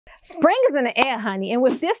Spring is in the air, honey, and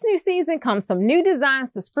with this new season comes some new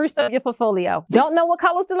designs to spruce up your portfolio. Don't know what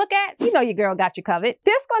colors to look at? You know your girl got you covered.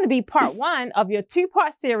 This is going to be part 1 of your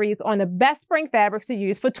 2-part series on the best spring fabrics to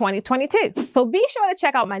use for 2022. So be sure to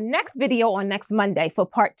check out my next video on next Monday for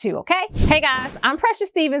part 2, okay? Hey guys, I'm Precious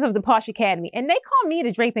Stevens of the Posh Academy, and they call me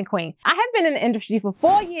the Draping Queen. I have been in the industry for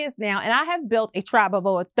 4 years now, and I have built a tribe of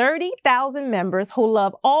over 30,000 members who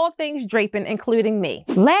love all things draping, including me.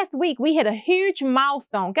 Last week, we hit a huge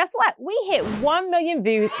milestone. Guess what? We hit 1 million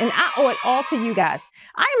views, and I owe it all to you guys.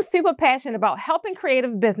 I am super passionate about helping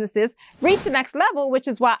creative businesses reach the next level, which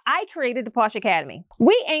is why I created the Posh Academy.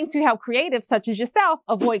 We aim to help creatives such as yourself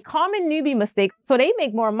avoid common newbie mistakes so they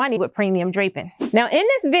make more money with premium draping. Now, in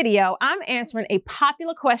this video, I'm answering a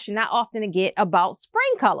popular question I often get about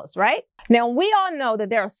spring colors, right? Now, we all know that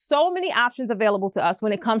there are so many options available to us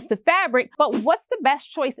when it comes to fabric, but what's the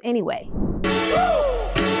best choice anyway?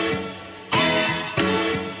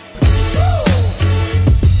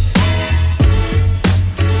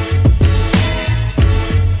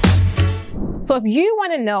 So if you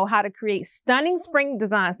want to know how to create stunning spring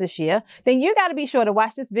designs this year, then you got to be sure to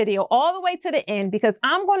watch this video all the way to the end, because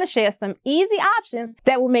I'm going to share some easy options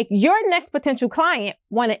that will make your next potential client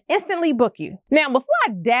want to instantly book you. Now, before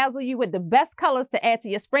I dazzle you with the best colors to add to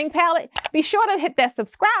your spring palette, be sure to hit that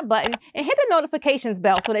subscribe button and hit the notifications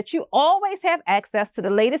bell so that you always have access to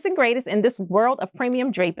the latest and greatest in this world of premium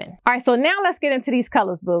draping. All right, so now let's get into these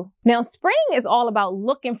colors, boo. Now, spring is all about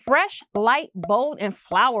looking fresh, light, bold, and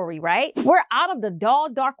flowery, right? We're out of the dull,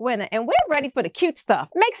 dark winter, and we're ready for the cute stuff.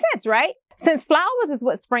 Makes sense, right? Since flowers is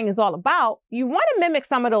what spring is all about, you want to mimic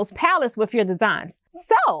some of those palettes with your designs.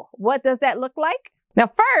 So, what does that look like? Now,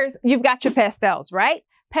 first, you've got your pastels, right?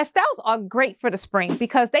 Pastels are great for the spring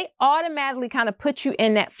because they automatically kind of put you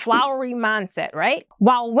in that flowery mindset, right?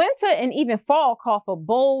 While winter and even fall call for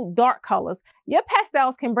bold, dark colors, your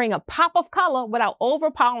pastels can bring a pop of color without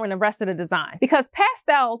overpowering the rest of the design. Because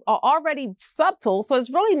pastels are already subtle, so there's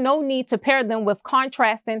really no need to pair them with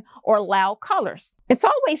contrasting or loud colors. It's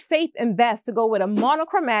always safe and best to go with a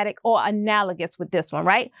monochromatic or analogous with this one,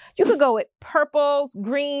 right? You could go with purples,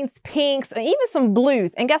 greens, pinks, and even some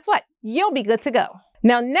blues. And guess what? You'll be good to go.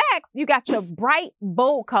 Now, next, you got your bright,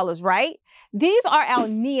 bold colors, right? These are our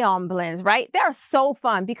neon blends, right? They're so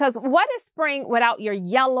fun because what is spring without your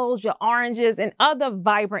yellows, your oranges, and other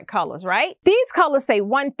vibrant colors, right? These colors say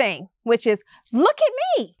one thing, which is, look at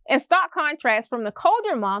me. In stark contrast from the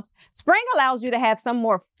colder months, spring allows you to have some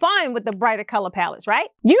more fun with the brighter color palettes, right?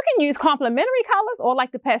 You can use complementary colors, or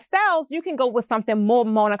like the pastels, you can go with something more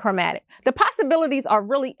monochromatic. The possibilities are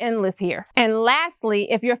really endless here. And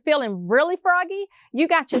lastly, if you're feeling really froggy, you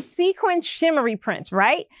got your sequin shimmery prints,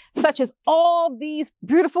 right? Such as all these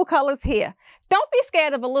beautiful colors here. Don't be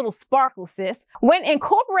scared of a little sparkle, sis. When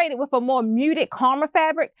incorporated with a more muted, calmer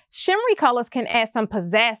fabric, shimmery colors can add some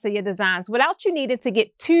pizzazz to your designs without you needing to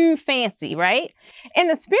get too fancy, right? In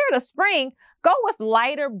the spirit of spring, go with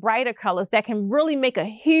lighter, brighter colors that can really make a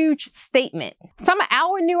huge statement. Some of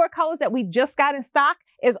our newer colors that we just got in stock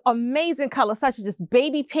is amazing colors such as this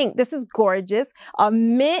baby pink. This is gorgeous. A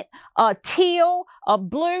mint, a teal, a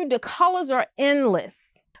blue. The colors are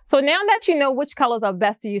endless. So now that you know which colors are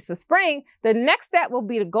best to use for spring, the next step will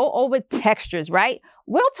be to go over textures, right?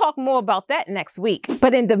 We'll talk more about that next week.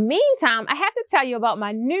 But in the meantime, I have to tell you about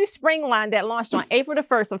my new spring line that launched on April the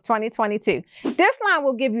 1st of 2022. This line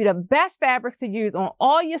will give you the best fabrics to use on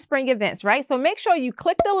all your spring events, right? So make sure you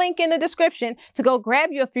click the link in the description to go grab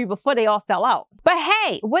you a few before they all sell out. But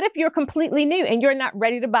hey, what if you're completely new and you're not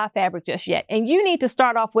ready to buy fabric just yet? And you need to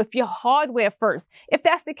start off with your hardware first. If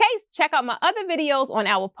that's the case, check out my other videos on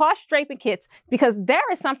our Posh draping kits, because there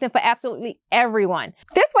is something for absolutely everyone.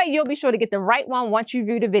 This way you'll be sure to get the right one once you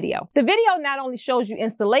view the video. The video not only shows you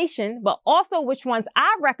installation, but also which ones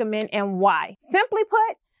I recommend and why. Simply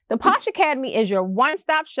put, the Posh Academy is your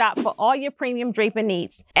one-stop shop for all your premium draping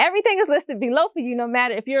needs. Everything is listed below for you, no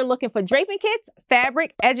matter if you're looking for draping kits,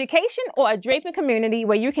 fabric, education, or a draping community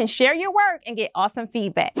where you can share your work and get awesome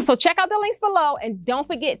feedback. So check out the links below, and don't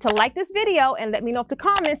forget to like this video and let me know in the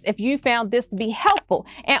comments if you found this to be helpful,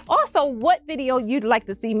 and also what video you'd like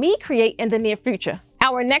to see me create in the near future.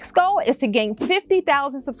 Our next goal is to gain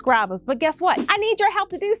 50,000 subscribers, but guess what? I need your help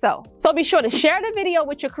to do so. So be sure to share the video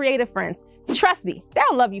with your creative friends. Trust me,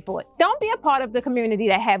 they'll love you for it. Don't be a part of the community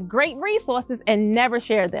that have great resources and never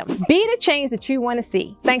share them. Be the change that you want to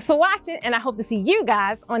see. Thanks for watching, and I hope to see you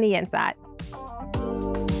guys on the inside.